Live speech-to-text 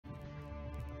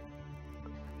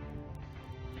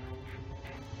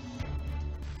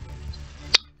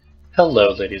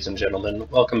Hello ladies and gentlemen,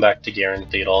 welcome back to Garen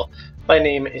Theodal. My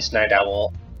name is Night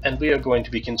Owl, and we are going to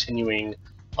be continuing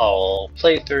our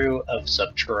playthrough of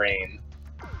Subterrain.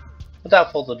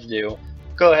 Without further ado,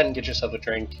 go ahead and get yourself a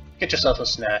drink, get yourself a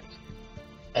snack,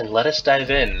 and let us dive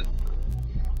in.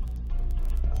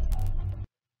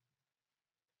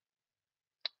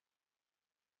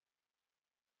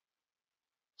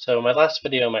 So my last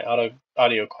video, my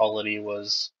audio quality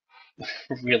was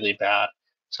really bad,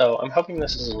 so I'm hoping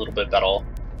this is a little bit better.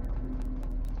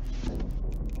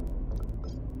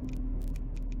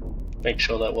 Make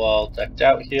sure that we're all decked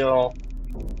out here.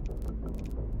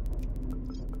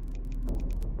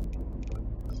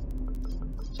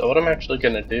 So what I'm actually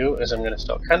going to do is I'm going to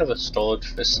start kind of a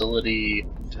storage facility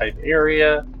type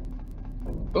area.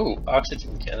 Ooh,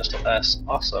 oxygen canister S,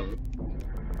 awesome.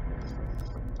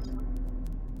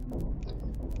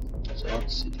 So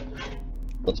let's see.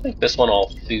 Let's make this one all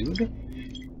food.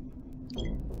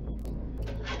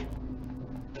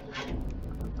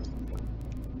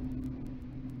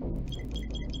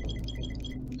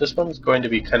 This one's going to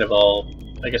be kind of all,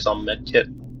 I guess, all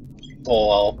medkit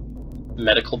or all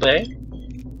medical bay.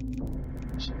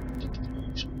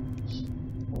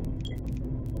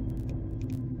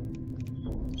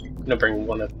 I'm gonna bring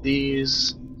one of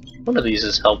these. One of these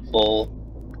is helpful.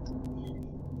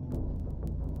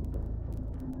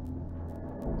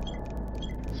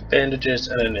 Bandages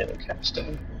and a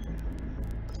nanocasting.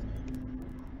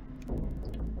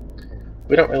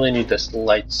 We don't really need this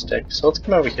light stick, so let's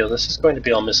come over here. This is going to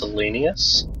be all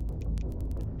miscellaneous.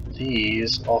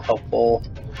 These all helpful.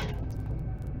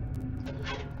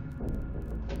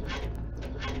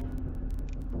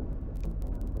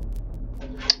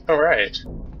 Alright.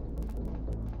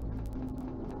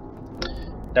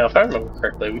 Now, if I remember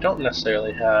correctly, we don't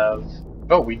necessarily have...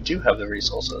 Oh, we do have the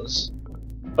resources.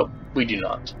 Oh, we do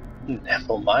not.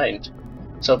 Never mind.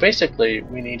 So basically,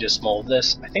 we need just more of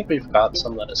this. I think we've got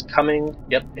some that is coming.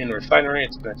 Yep, in refinery.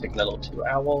 It's going to take another 2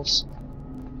 hours.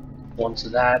 Once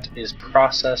that is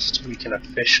processed, we can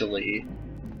officially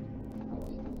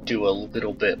do a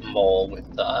little bit more with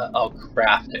our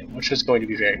crafting, which is going to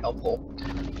be very helpful.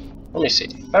 Let me see.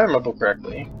 If I remember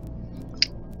correctly,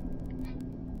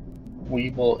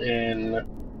 we were in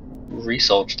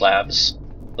research labs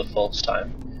the first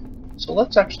time. So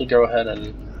let's actually go ahead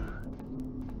and,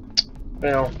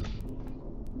 well,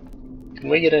 can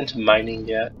we get into mining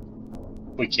yet?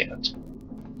 We can't.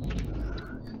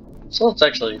 So let's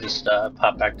actually just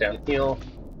pop back down here.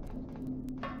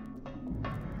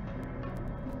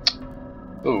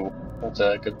 Ooh, that's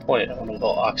a good point. I wonder if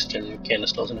all oxygen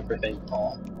canisters and everything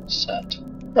all set.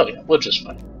 Oh yeah, we're just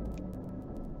fine.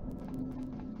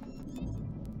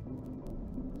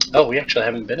 Oh, we actually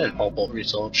haven't been in Hubble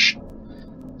research.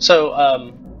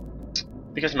 So,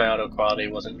 because my audio quality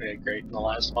wasn't very great in the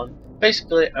last one,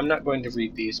 basically I'm not going to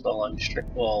read these while I'm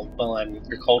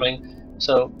recording.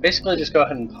 So basically just go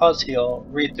ahead and pause here,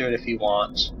 read through it if you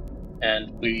want,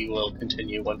 and we will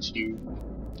continue once you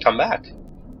come back.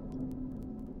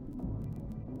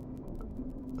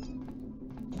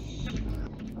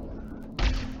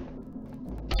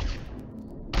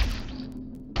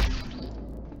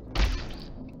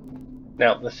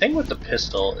 Now, the thing with the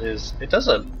pistol is it does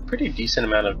a pretty decent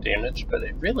amount of damage, but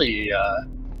it really,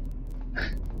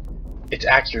 its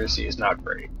accuracy is not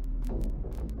great.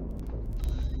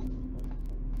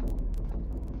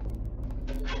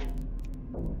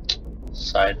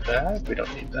 Side bag, we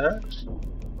don't need that.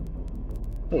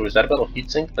 Oh, is that a better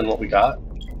heatsink than what we got?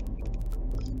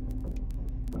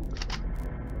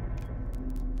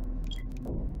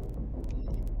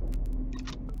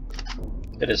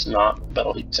 It is not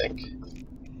better heatsink.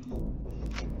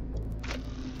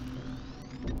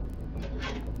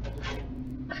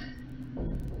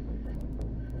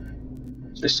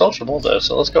 It's searchable though,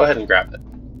 so let's go ahead and grab it.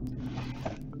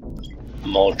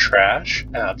 More trash?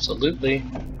 Absolutely.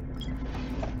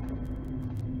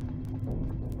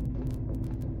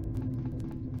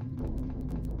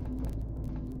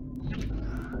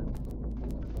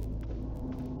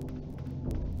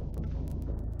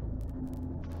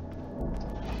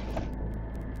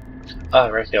 Ah,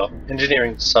 right here.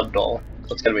 Engineering subdull.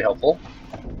 That's gonna be helpful.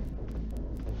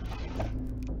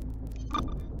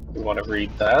 We want to read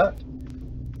that.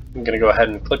 I'm gonna go ahead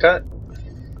and click it.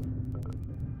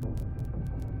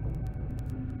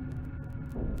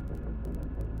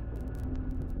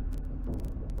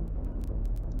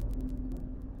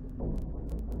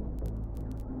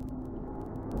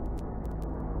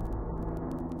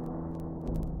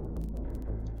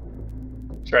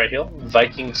 It's right here.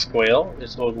 Viking Squale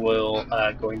is what we're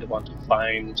going to want to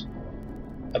find.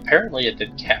 Apparently a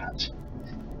dead cat.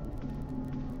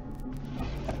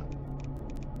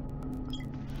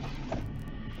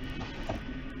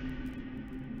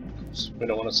 Oops, we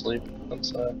don't want to sleep.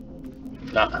 That's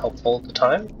not helpful at the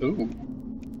time. Ooh.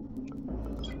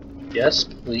 Yes,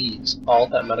 please. All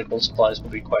that medical supplies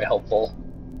would be quite helpful.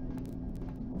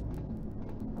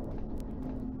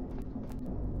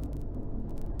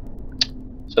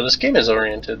 So this game is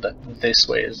oriented this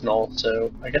way as null,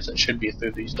 so I guess it should be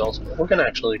through these dolls, but we're gonna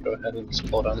actually go ahead and just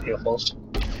pull down here first.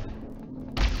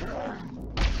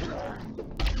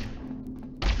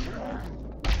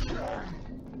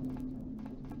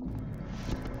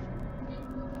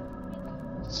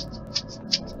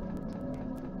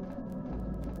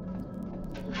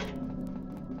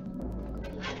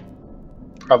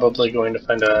 Probably going to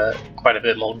find quite a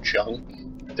bit more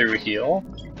junk through here.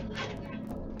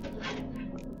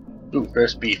 Ooh,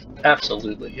 roast beef.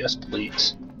 Absolutely, yes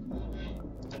please.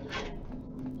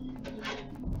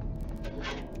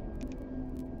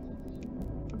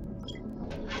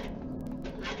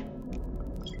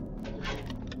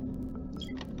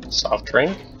 Soft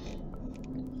drink.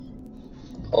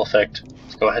 Perfect.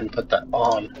 Let's go ahead and put that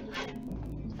on.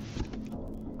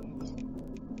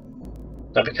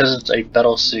 Now, because it's a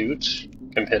battle suit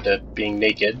compared to being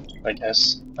naked, I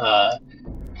guess,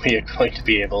 we are going to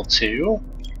be able to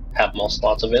have more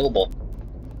slots available.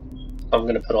 I'm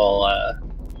going to put all,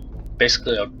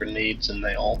 basically our grenades in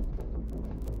there.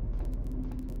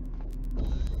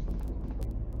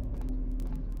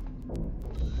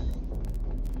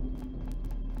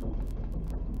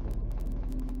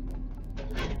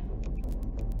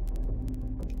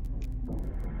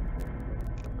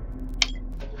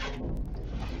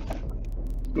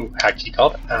 Ooh, hack key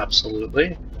card,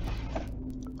 absolutely.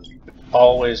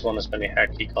 Always want as many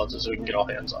hack key cards as we can get our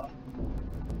hands on.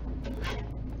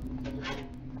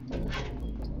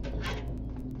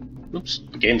 Oops,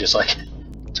 the game just like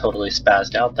totally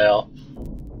spazzed out there.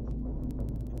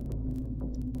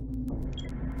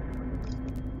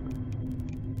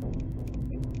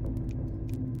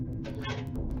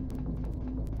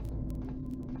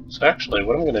 So actually,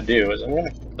 what I'm going to do is I'm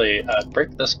going to quickly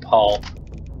break this apart.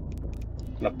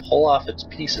 I'm going to pull off its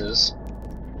pieces.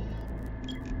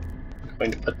 I'm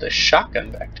going to put the shotgun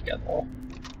back together.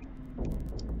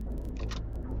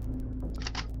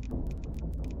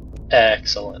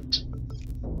 Excellent.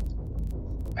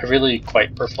 I really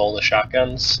quite prefer the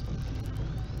shotguns.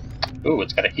 Ooh,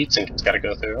 it's got a heatsink it's got to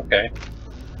go through, okay.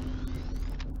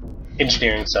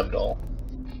 Engineering subdual.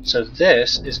 So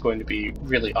this is going to be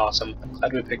really awesome. I'm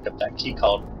glad we picked up that key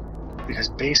card, because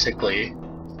basically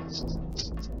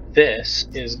this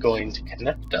is going to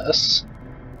connect us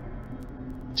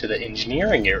to the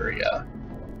engineering area.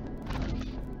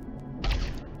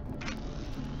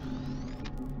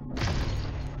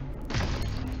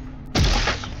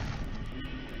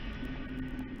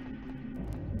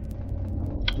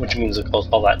 Which means, of course,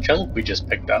 all that junk we just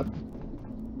picked up,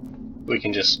 we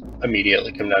can just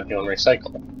immediately come down here and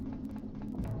recycle.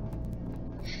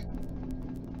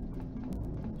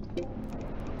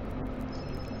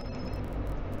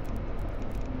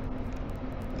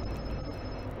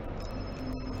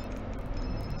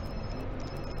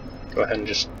 Go ahead and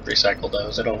just recycle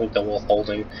those. I don't think they're worth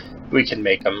holding. We can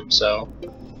make them, so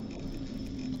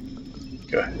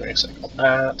go ahead and recycle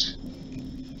that.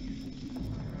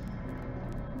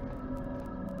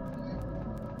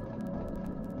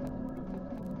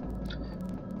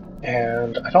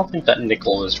 And I don't think that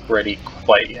nickel is ready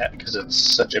quite yet because it's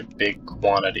such a big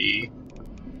quantity.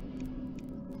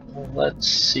 Let's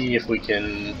see if we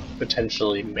can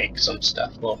potentially make some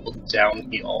stuff while we're down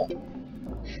here.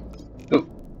 Ooh.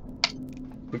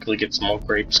 Quickly get some more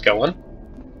grapes going.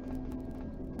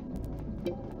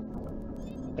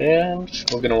 And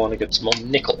we're going to want to get some more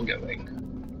nickel going.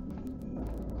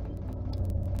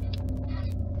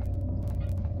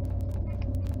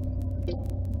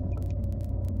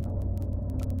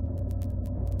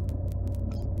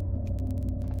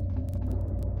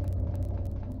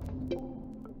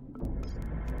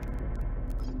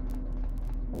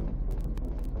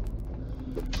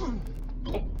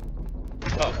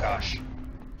 Oh gosh.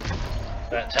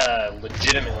 That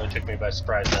legitimately took me by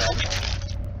surprise there.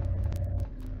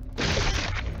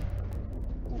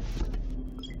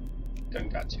 Gun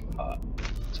got too hot.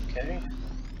 It's okay.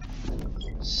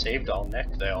 Saved all neck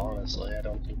there, honestly. I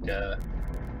don't think that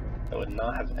would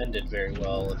not have ended very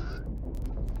well if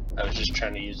I was just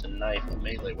trying to use a knife, a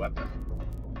melee weapon.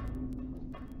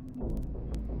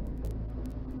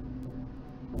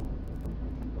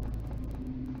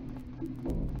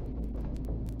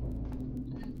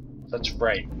 That's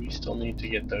right, we still need to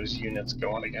get those units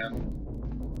going again.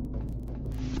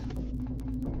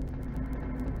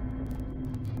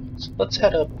 So let's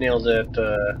head up near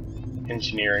that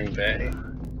engineering bay.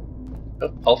 Oh,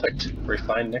 perfect.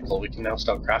 Refined nickel. We can now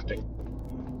start crafting.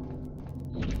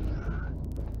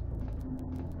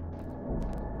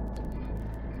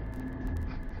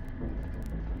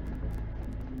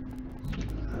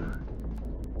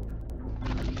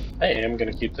 I am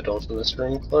going to keep the door to this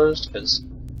room closed, because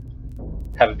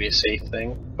have it be a safe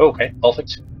thing. Oh, okay,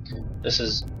 perfect. This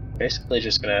is basically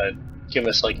just going to give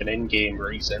us like an in-game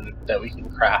reason that we can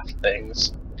craft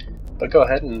things. But go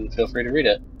ahead and feel free to read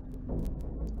it.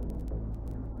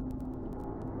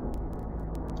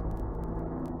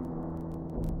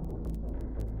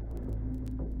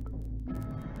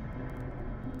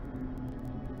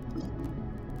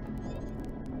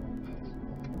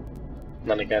 And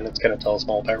then again, it's going to tell us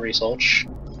more about research,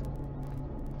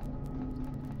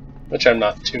 which I'm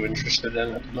not too interested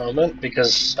in at the moment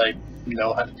because I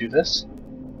know how to do this.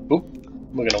 Oop,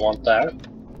 we're going to want that.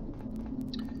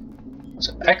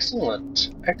 So excellent,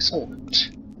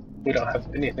 excellent. We don't have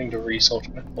anything to research,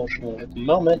 unfortunately, at the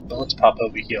moment, but let's pop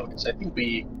over here because I think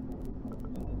we...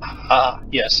 Ah,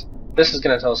 yes. This is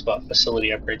going to tell us about facility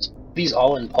upgrades. These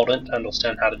are important to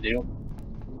understand how to do.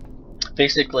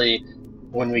 Basically,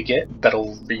 when we get better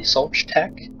research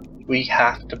tech, we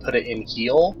have to put it in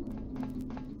heal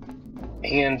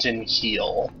and in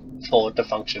heal for it to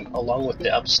function, along with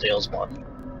the upstairs one.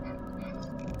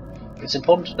 It's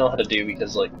important to know how to do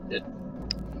because, like,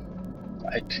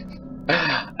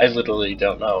 I literally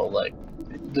don't know. Like,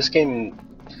 this game,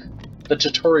 the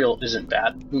tutorial isn't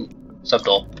bad. Ooh,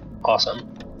 subtle,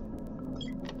 awesome.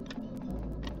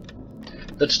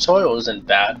 The tutorial isn't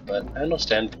bad, but I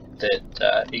understand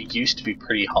that it used to be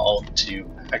pretty hard to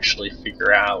actually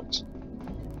figure out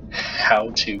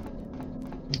how to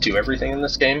do everything in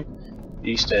this game. It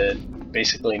used to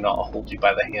basically not hold you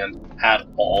by the hand at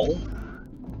all.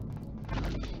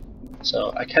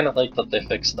 So I kind of like that they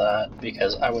fixed that,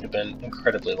 because I would have been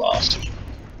incredibly lost.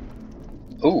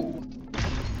 Ooh.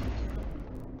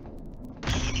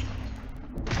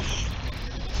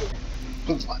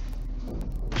 What?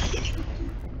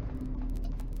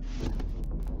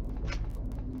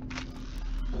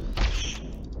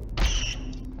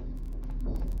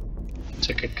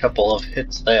 Took a couple of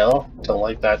hits there. Don't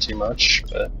like that too much,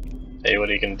 but hey, what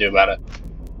are you gonna do about it?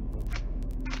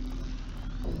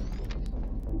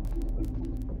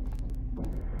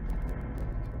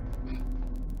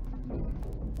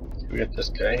 We get this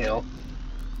guy, you know.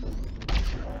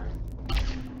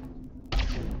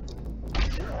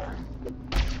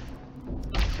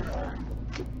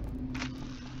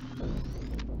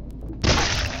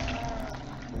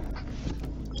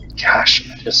 Gosh,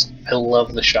 I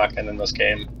love the shotgun in this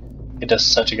game. It does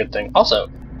such a good thing. Also,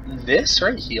 this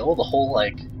right here, the whole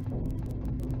like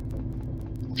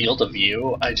field of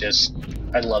view, I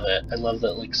love it. I love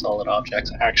that like solid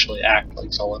objects actually act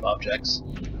like solid objects.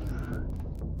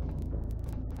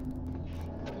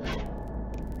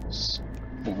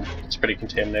 It's pretty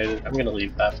contaminated. I'm gonna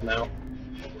leave that for now.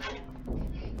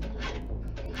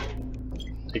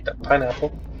 Take that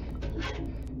pineapple.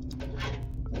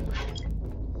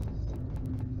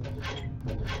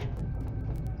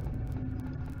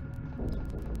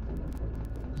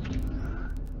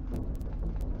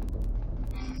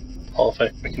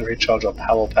 If we can recharge our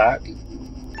power pack.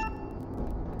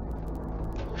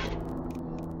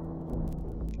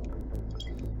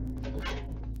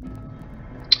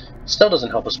 Still doesn't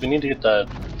help us. We need to get the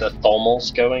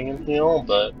thermals going in here,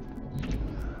 but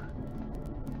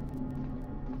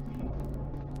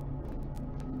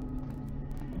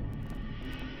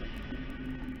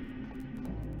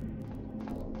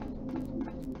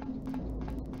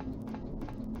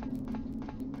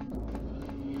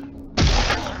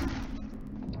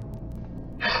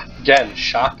again,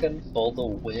 shotgun for the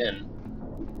win.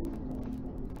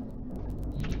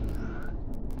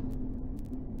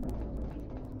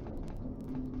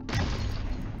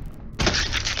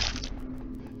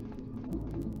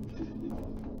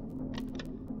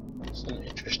 It's an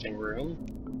interesting room.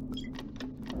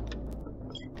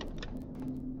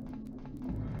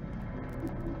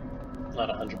 Not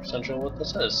 100% sure what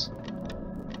this is.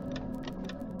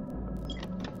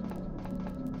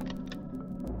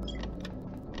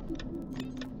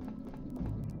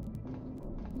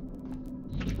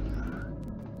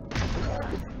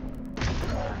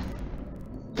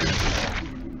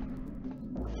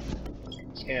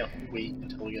 Can't wait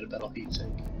until we get a better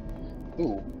heatsink.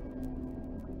 Ooh.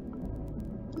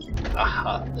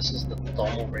 Aha, this is the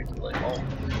thermal regulator.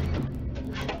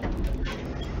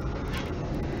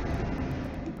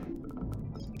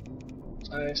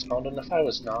 I smelled enough. I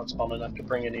was not small enough to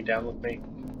bring any down with me,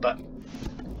 but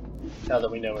now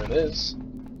that we know where it is,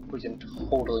 we can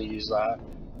totally use that.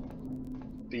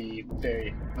 be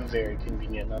very, very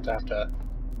convenient not to have to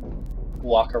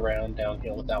walk around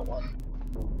downhill without one.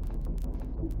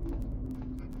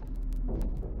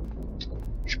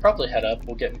 We should probably head up.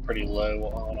 We're getting pretty low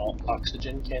on all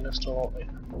oxygen canister.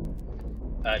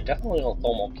 Definitely on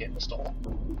thermal canister.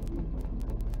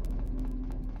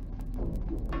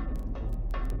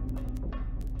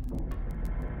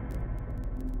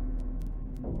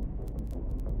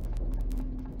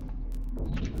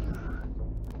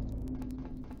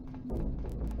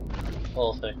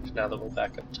 Perfect. Now that we're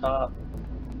back up top.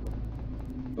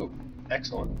 Ooh,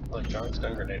 excellent. Electronic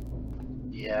stun grenade.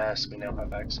 Yes, we now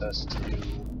have access to.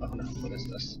 Oh no, what is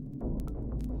this?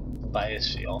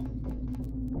 Biosphere.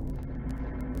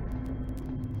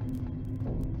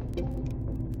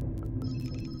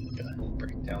 Go ahead and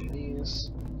break down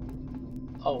these.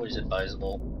 Always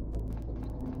advisable.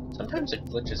 Sometimes it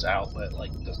glitches out, but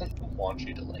like doesn't want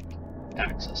you to like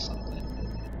access something.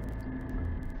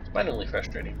 It's minorly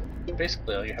frustrating, but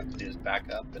basically all you have to do is back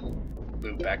up and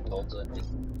move back towards it. It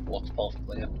works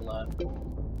perfectly after that.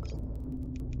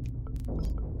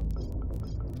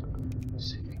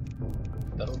 Let's see.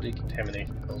 Metal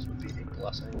decontamination pills would be a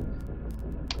blessing.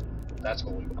 That's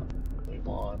what we want. We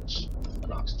want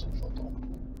an oxygen filter.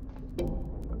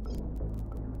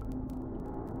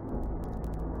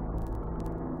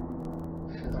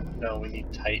 No, we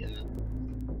need Titan.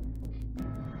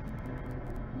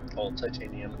 Gold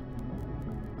titanium.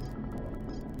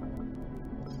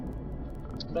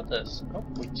 What about this? Oh,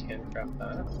 we can craft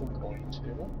that. We're going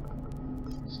to.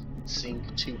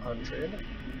 Zinc 200.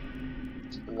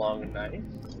 Long knife.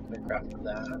 We're gonna craft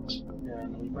that.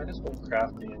 And we might as well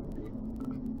craft the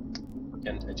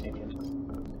again, titanium.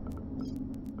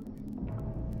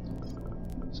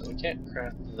 So we can't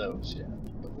craft those yet,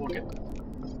 but we'll get them.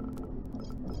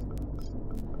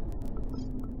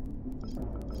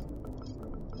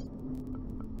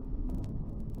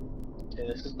 Okay,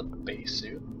 this is the base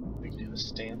suit. We can do the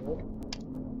standard.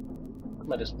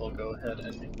 Might as well go ahead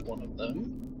and make one of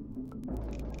them.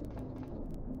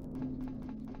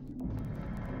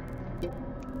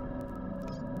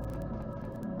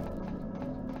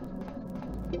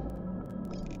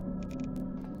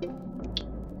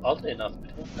 Oddly enough, I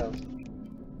don't have.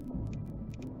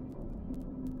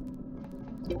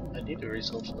 I need to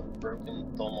research the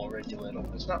broken thermal regulator.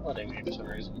 It's not letting me for some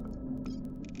reason.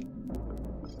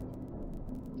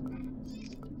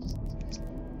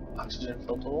 Oxygen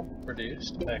filter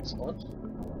produced. Excellent.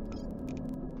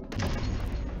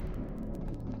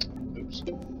 Oops.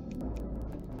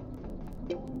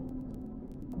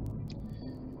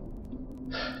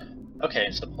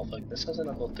 Okay, so perfect. This has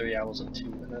another 3 hours and 2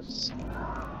 minutes.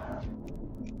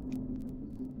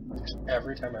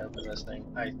 Every time I open this thing,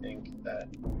 I think that,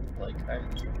 like, I'm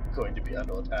going to be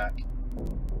under attack.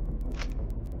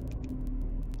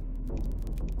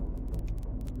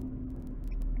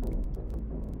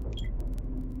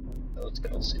 So let's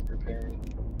get all suit repairing.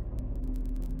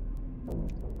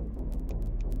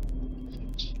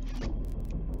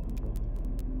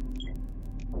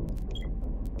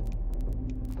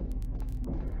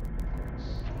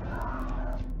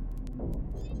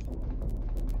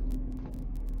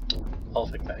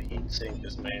 Perfect, that heat sink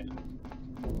is made.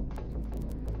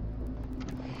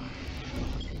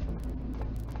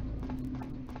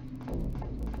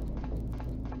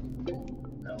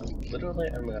 Now, literally,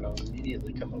 I'm gonna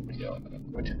immediately come over here and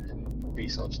I'm going to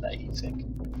research that heat sink.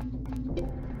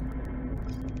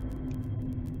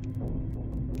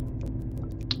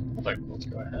 Perfect, let's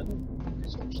go ahead and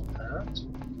research that.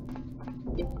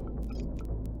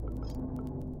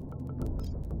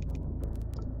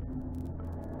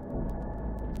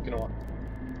 Gonna what?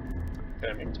 Can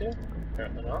I make two?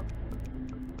 Apparently not.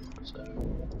 So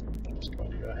I'm just going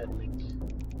to go ahead and make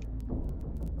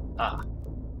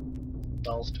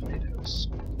Bell's tomatoes.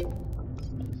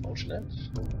 Unfortunate.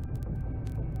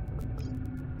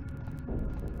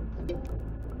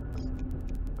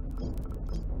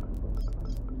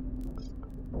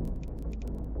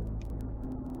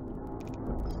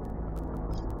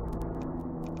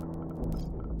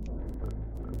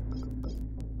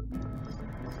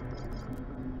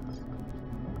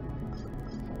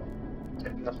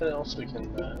 Nothing else we can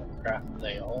craft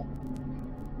there.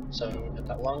 So we get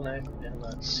that long knife and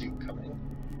that suit coming.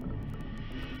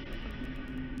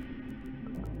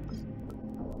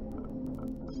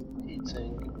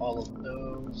 Heatsink, all of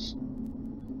those.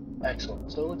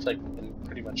 Excellent. So it looks like we can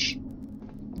pretty much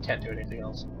can't do anything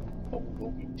else. But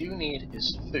what we do need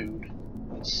is food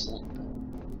and sleep.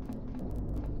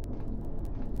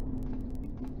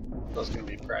 That's going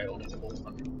to be priority number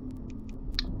one.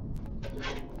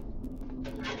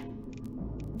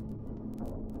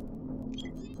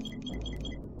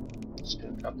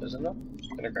 Drop those in there.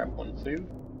 Gonna grab one food.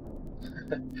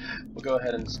 We'll go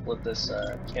ahead and split this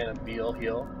can of veal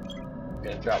heel.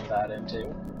 Gonna drop that in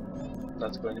too.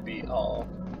 That's going to be all.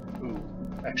 Ooh,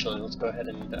 actually, let's go ahead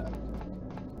and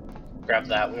grab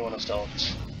that. We want to sell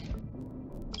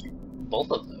both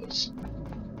of those.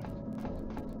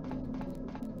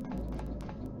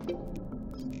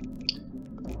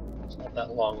 Slap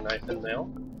that long knife in there.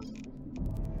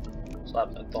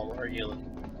 Slap that thumb or heel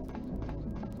in.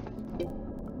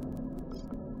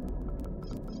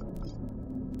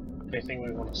 Anything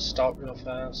we want to stop real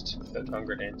fast? Photon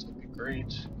grenades would be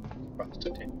great.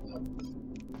 Titanium.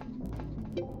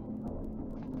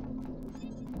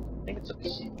 I think it's a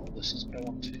heal. This is what I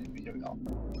want to. Here we go.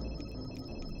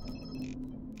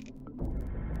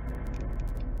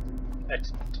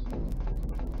 Excellent.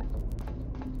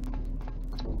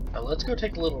 Now let's go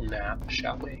take a little nap,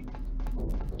 shall we?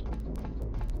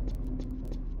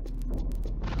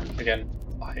 Again,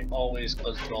 I always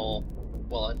close the door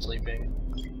while I'm sleeping.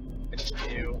 I just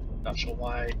do. Not sure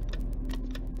why.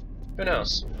 Who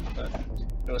knows? But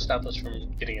it'll stop us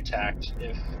from getting attacked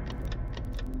if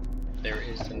there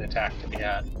is an attack to be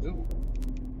had. Ooh.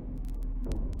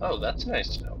 Oh, that's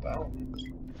nice to know about.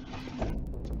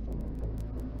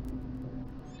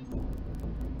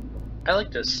 I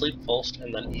like to sleep first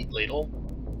and then eat ladle.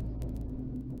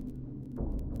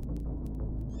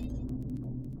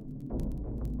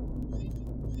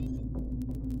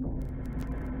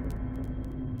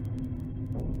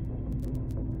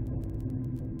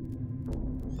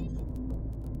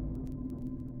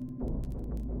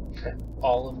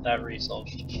 All of that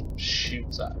resource just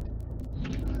shoots up.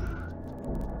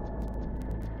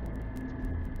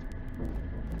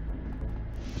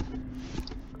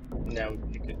 Now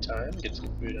would be a good time to get some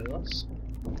food in us.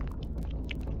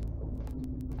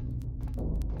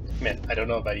 Man, I don't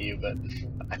know about you, but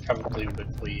I probably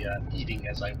would be eating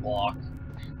as I walk.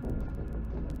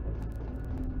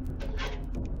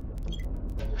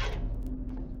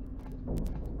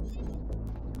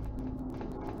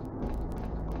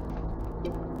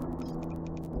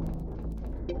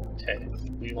 Okay,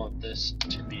 we want this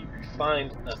to be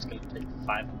refined. That's going to take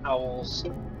 5 hours.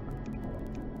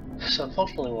 So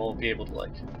unfortunately we won't be able to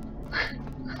like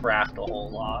craft a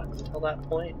whole lot until that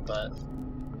point, but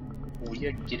we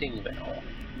are getting there.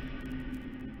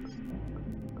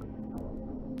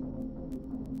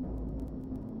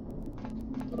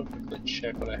 I'll quickly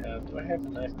check what I have. Do I have a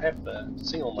knife? I have a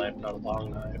single knife, not a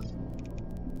long knife.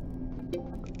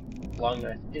 Long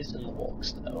knife is in the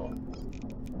works though.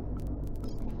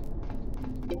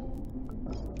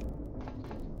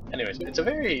 Anyways, it's a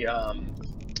very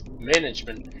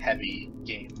management heavy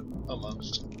game,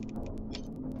 almost.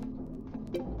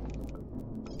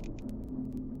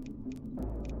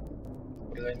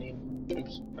 What did I need?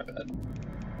 Oops, my bad.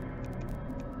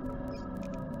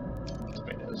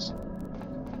 Tomatoes.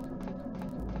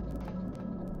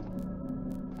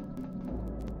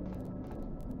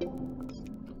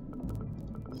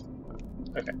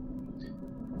 Okay.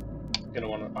 Gonna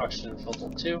want an oxygen filter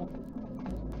too.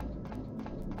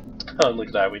 Oh, look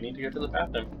at that, we need to go to the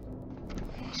bathroom.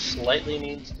 Slightly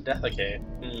needs to defecate.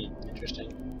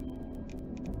 Interesting.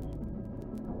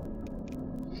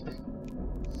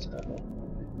 So,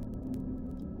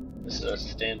 this is a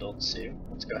standard suit.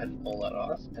 Let's go ahead and pull that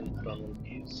off and put on one of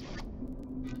these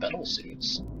metal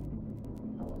suits.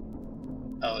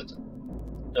 Oh,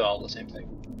 they're all the same thing.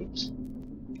 Oops.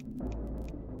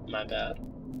 My bad.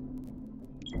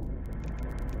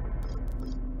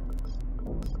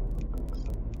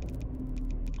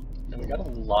 And we got a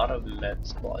lot of med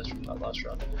supplies from that last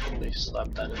run. They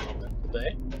slapped that in on the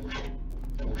bay.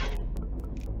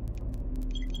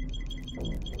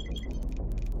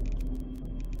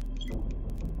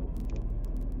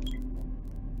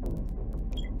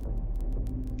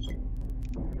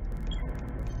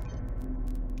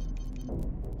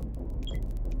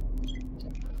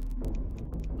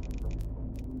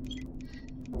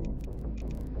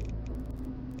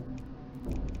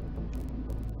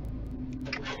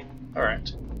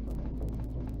 Alright.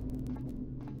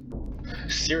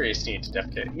 Serious need to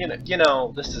defecate. You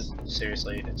know, this is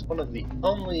seriously, it's one of the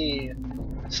only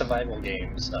survival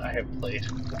games that I have played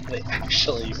that they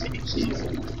actually make you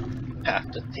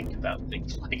have to think about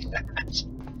things like that.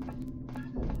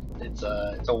 It's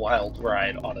a wild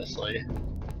ride, honestly.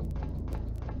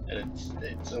 And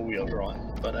it's a weird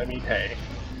run, but I mean, hey,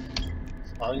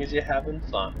 as long as you're having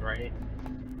fun, right?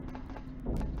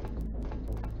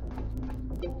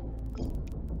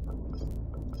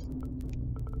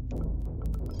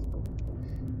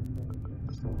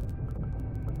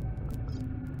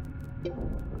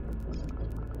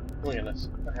 Oh my goodness,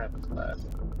 what happened to that?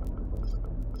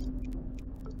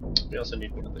 We also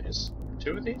need one of these.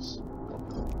 2 of these?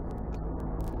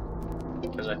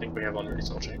 Because I think we have one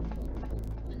resource chain.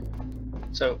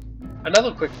 So,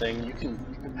 another quick thing, you can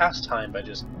pass time by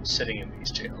just sitting in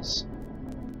these jails.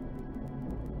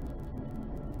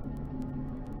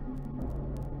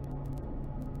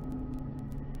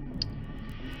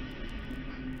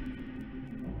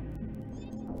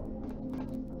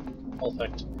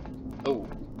 Perfect. Oh.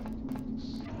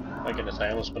 My goodness, I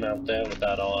almost went out there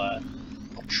without a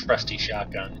trusty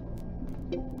shotgun.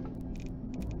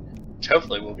 Which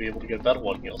hopefully we'll be able to get a better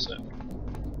one here soon.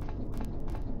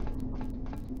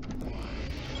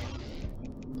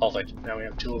 Perfect. Now we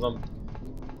have 2 of them.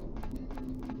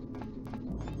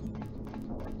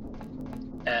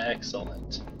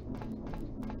 Excellent.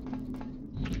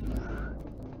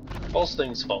 First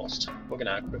things first, we're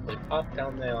gonna quickly pop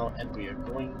down there and we are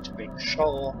going to make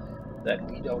sure that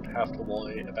we don't have to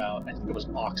worry about, I think it was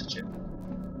oxygen.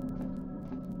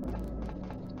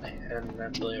 And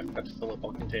naturally I forgot to fill up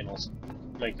all containers.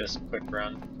 Make this a quick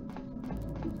run.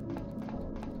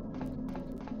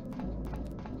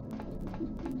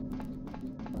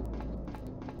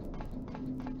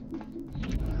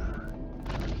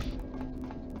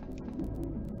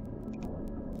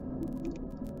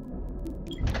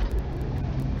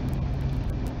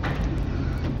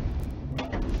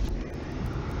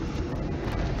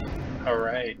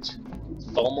 Alright,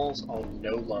 thermals are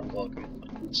no longer a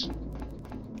complaint.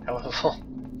 However,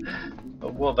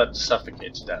 we're about to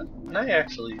suffocate to death. And I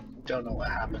actually don't know what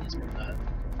happens when that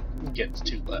gets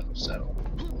too low, so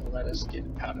let us get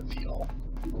out of here.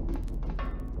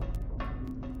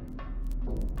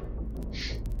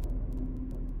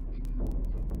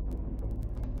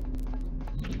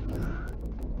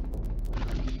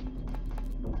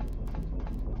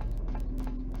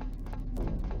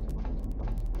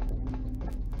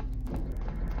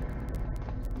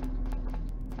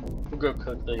 We'll go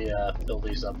quickly fill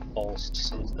these up first,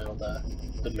 since they're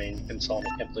the main concern.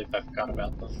 I can't believe I forgot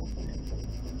about them.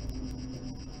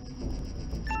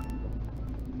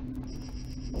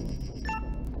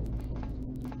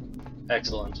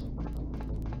 Excellent. And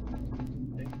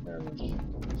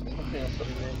something else that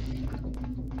we made.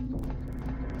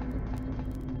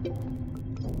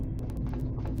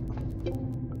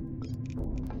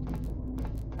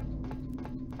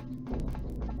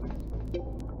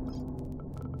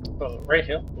 Well, right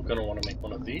here, we're going to want to make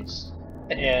one of these.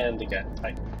 And again,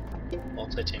 Titan. Well,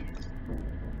 titanium.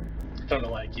 I don't know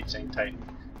why I keep saying Titan.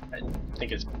 I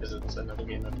think it's because it's another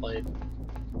game I played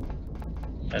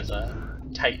as a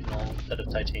Titanol instead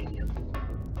of titanium.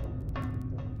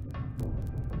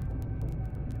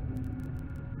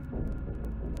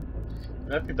 It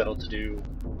might be better to do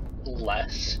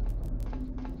less,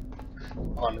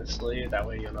 honestly. That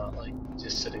way you're not like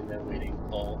just sitting there waiting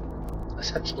for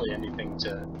essentially anything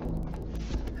to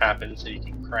happen so you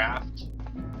can craft.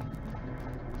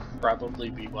 Probably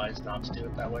be wise not to do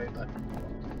it that way, but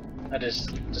I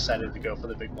just decided to go for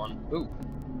the big one. Ooh.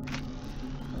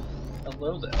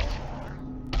 Hello there.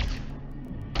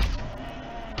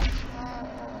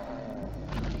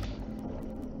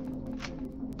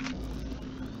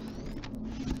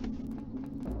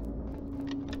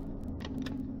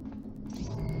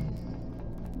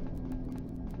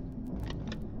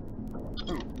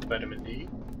 Ooh, vitamin D.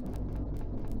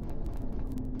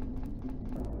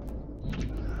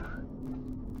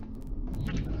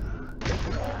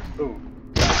 Ooh,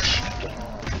 gosh.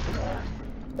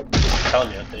 I'm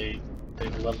telling you, they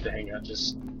love to hang out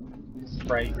just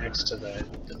right next to the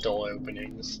door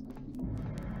openings.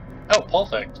 Oh,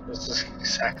 perfect. This is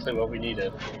exactly what we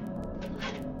needed.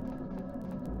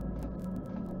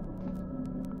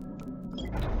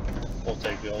 We'll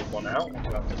take the old one out,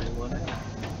 we'll have the new one out.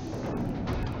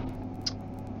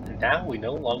 And now we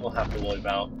no longer have to worry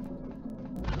about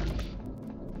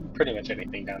pretty much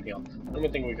anything down here. The only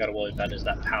thing we gotta worry about is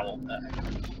that power pack.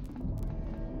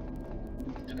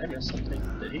 Did I miss something?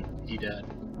 Did he? He did.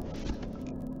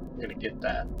 We're gonna get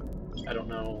that. I don't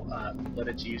know what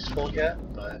it's used for yet,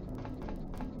 but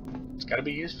it's gotta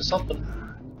be used for something.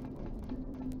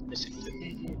 Missing the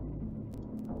E.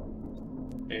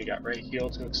 And you got right here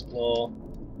to explore.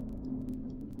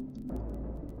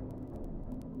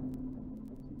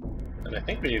 And I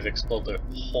think we've explored the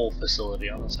whole facility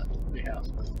on this end. We have.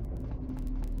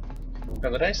 Now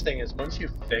the nice thing is once you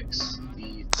fix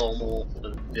the thermal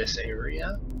for this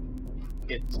area,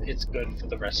 it's good for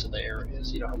the rest of the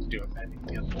areas. You don't have to do it for any of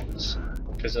the other ones.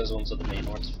 Because those ones are the main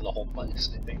ones for the whole place,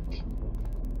 I think.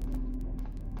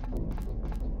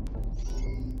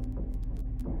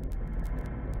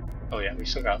 Oh yeah, we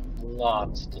still got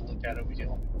lots to look at over here.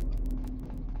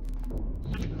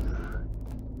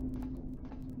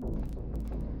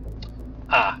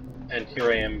 here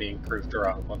I am being proved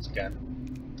wrong once again.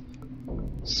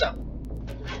 So,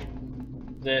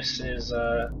 this is,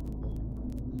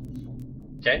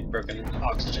 okay, broken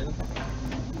oxygen.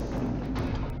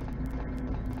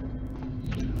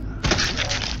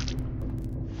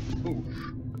 Oof.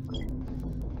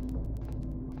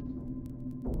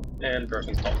 And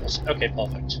broken poles. Okay,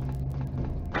 perfect.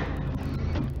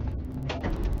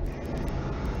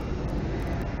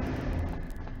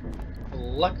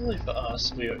 Luckily for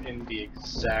us, we are in the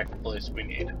exact place we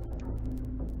need.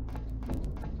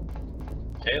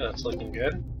 Okay, that's looking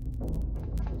good.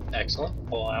 Excellent.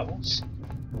 4 hours.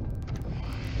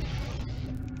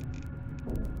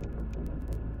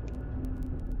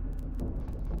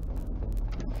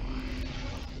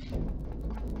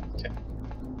 Okay.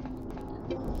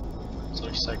 So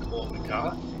recycle what we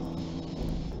got.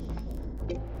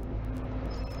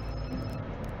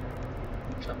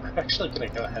 I'm actually going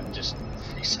to go ahead and just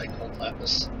recycle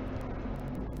lapis.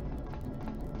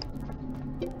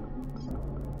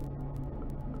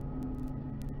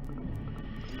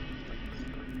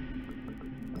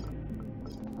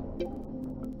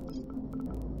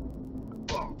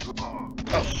 Oh.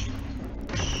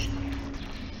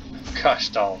 Gosh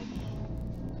darn.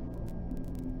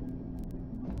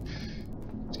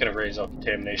 It's going to raise our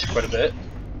contamination quite a bit.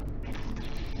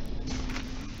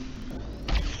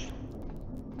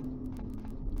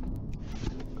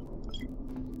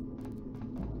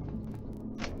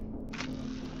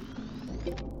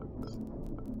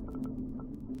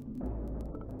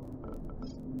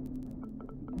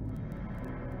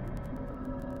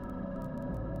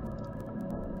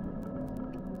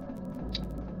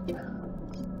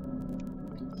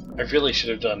 I really should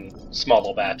have done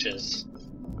smaller batches.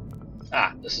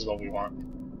 Ah, this is what we want.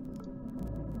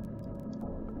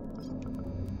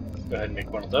 Go ahead and make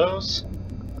one of those.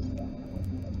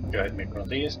 Go ahead and make one of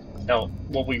these. Now,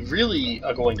 what we really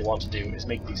are going to want to do is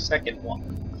make the second one,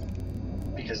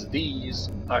 because these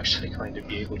are actually going to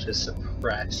be able to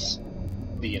suppress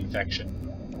the infection,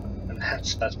 and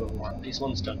that's what we want. These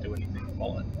ones don't do anything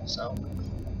for it, so.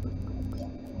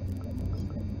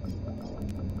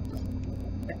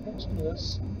 Some of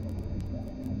this.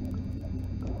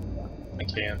 I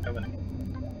can't have any.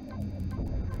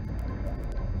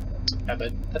 Yeah,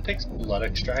 but that takes blood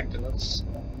extract, and that's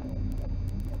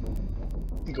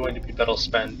going to be better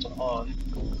spent on,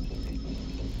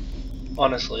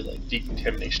 honestly, like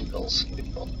decontamination pills. If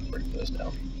you don't break those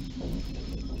down.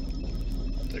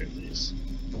 There are these.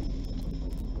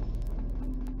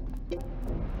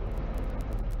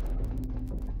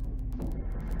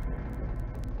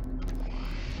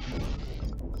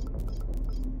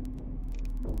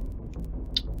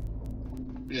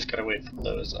 We just gotta wait for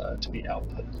those to be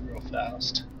output real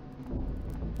fast.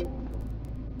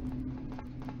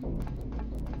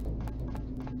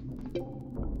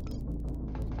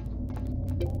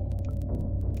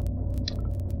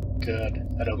 Good.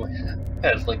 That only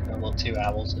has like a little 2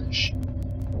 hours-ish.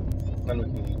 Then we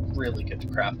can really get to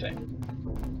crafting.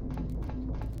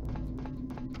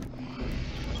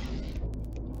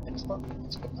 Excellent.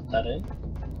 Let's go put that in.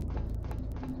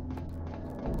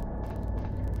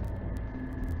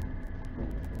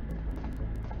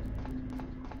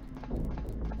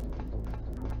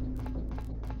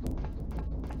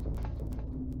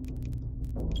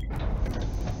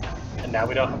 And now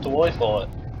we don't have to worry for it.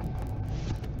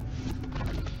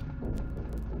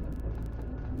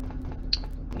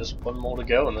 Just one more to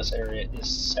go and this area is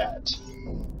set.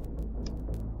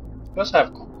 We also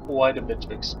have quite a bit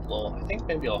to explore. I think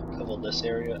maybe I'll cover this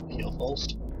area here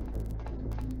first.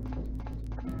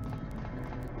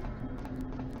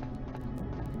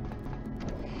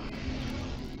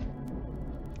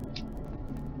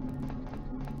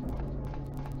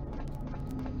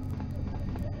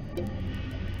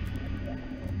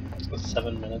 With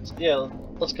 7 minutes. Yeah,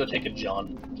 let's go take a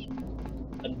jaunt.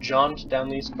 A jaunt down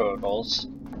these corridors.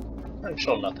 I'm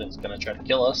sure nothing's gonna try to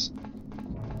kill us.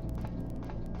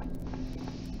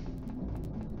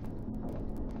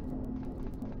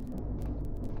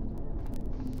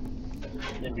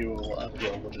 Maybe we'll be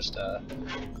able to just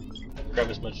grab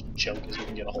as much junk as we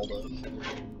can get a hold of.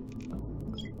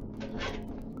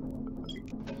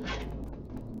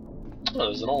 Oh,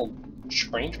 there's an old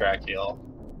train track here.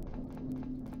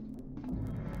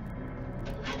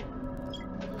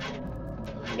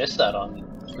 Missed that on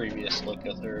previous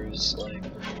look-throughs, like.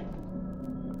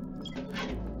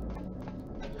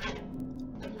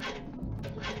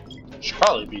 Should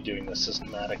probably be doing this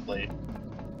systematically.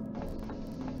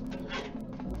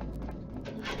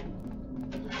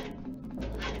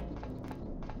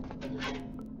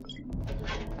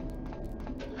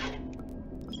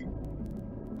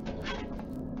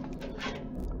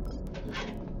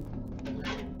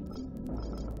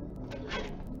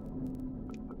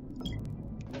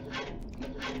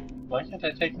 Why can't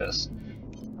I take this?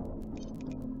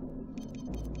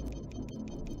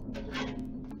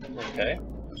 Okay.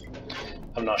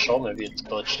 I'm not sure, maybe it's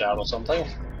glitched out or something.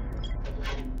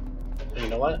 You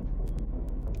know what?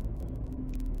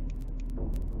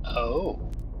 Oh,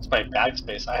 it's my bag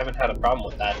space. I haven't had a problem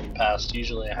with that in the past.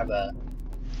 Usually I have the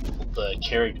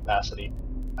carry capacity.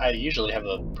 I usually have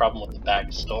a problem with the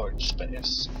bag storage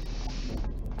space.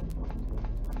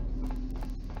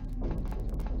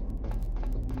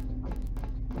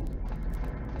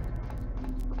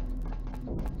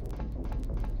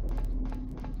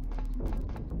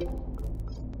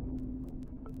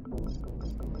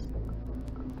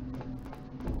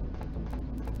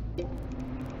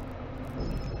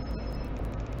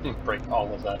 Break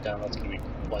all of that down, that's going to be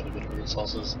quite a bit of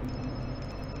resources.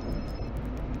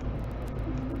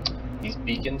 These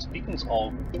beacons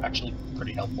all actually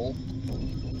pretty helpful.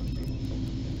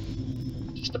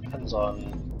 Just depends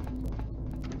on,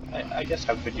 I guess,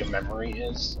 how good your memory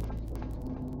is.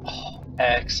 Oh,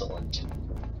 excellent.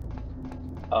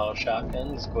 Oh,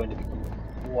 shotgun is going to become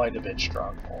quite a bit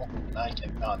stronger. I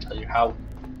cannot tell you how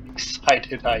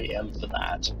excited I am for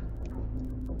that.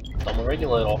 Thermal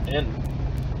regulator in.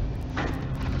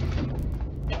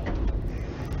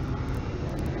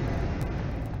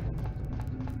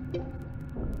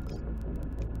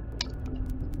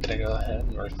 Gonna go ahead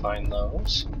and refine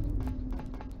those.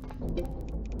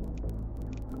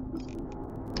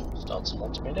 Start some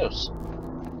more tomatoes.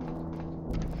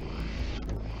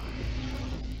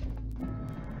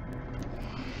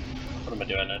 What am I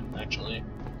doing actually?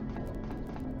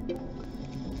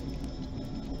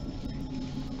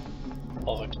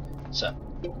 Perfect. So,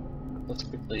 let's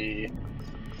quickly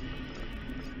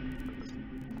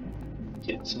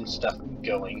get some stuff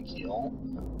going here.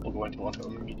 We're going to want to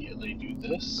immediately do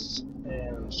this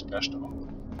and scratch them.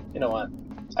 You know what?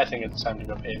 I think it's time to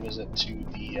go pay a visit to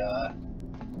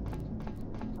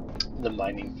the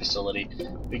mining facility.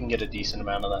 We can get a decent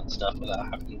amount of that stuff without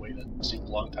having to wait a super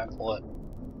long time for it.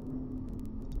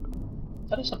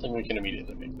 That is something we can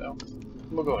immediately make, though.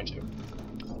 We're going to.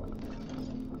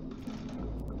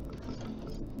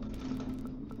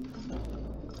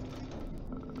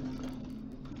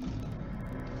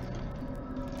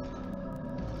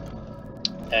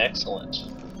 Excellent.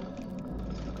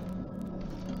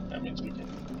 That means we can...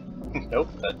 Nope,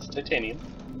 that's titanium.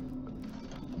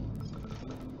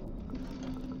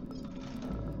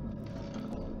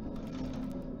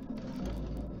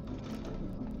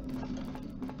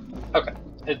 Okay,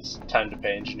 it's time to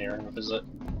pay engineering a visit.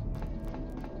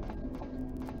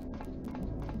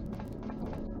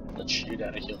 Let's shoot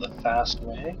out of here the fast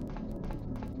way.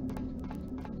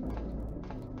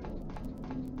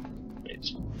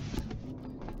 Wait.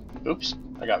 Oops,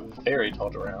 I got very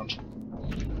told around.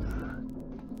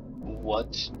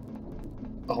 What?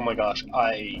 Oh my gosh,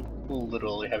 I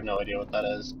literally have no idea what that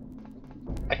is.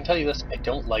 I can tell you this, I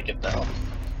don't like it though.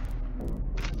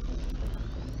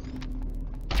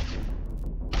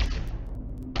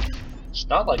 It's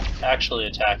not like actually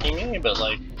attacking me, but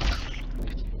like,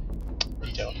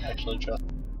 I don't actually trust.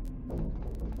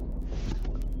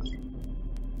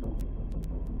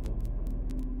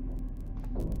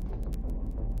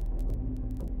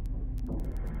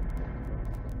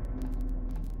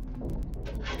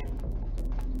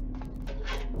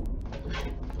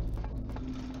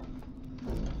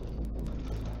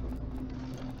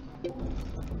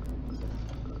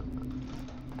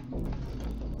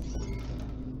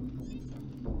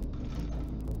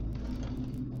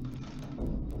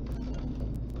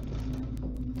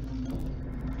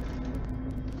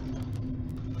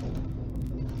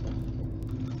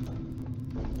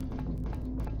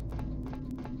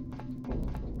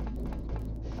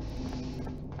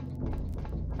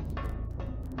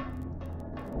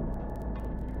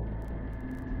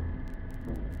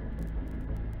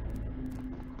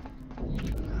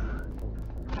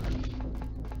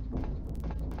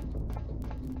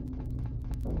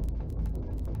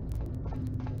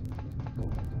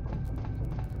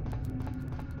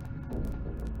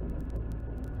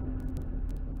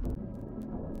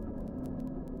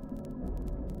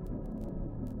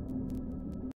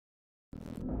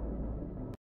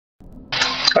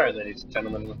 Alright, ladies and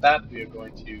gentlemen, with that, we are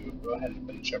going to go ahead and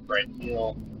finish up right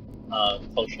here.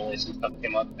 Functionally, some stuff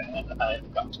came up and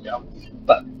I've got to go.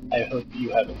 But I hope you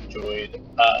have enjoyed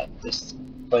this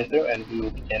playthrough, and we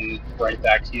will begin right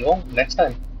back here next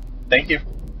time. Thank you.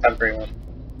 Have a great one.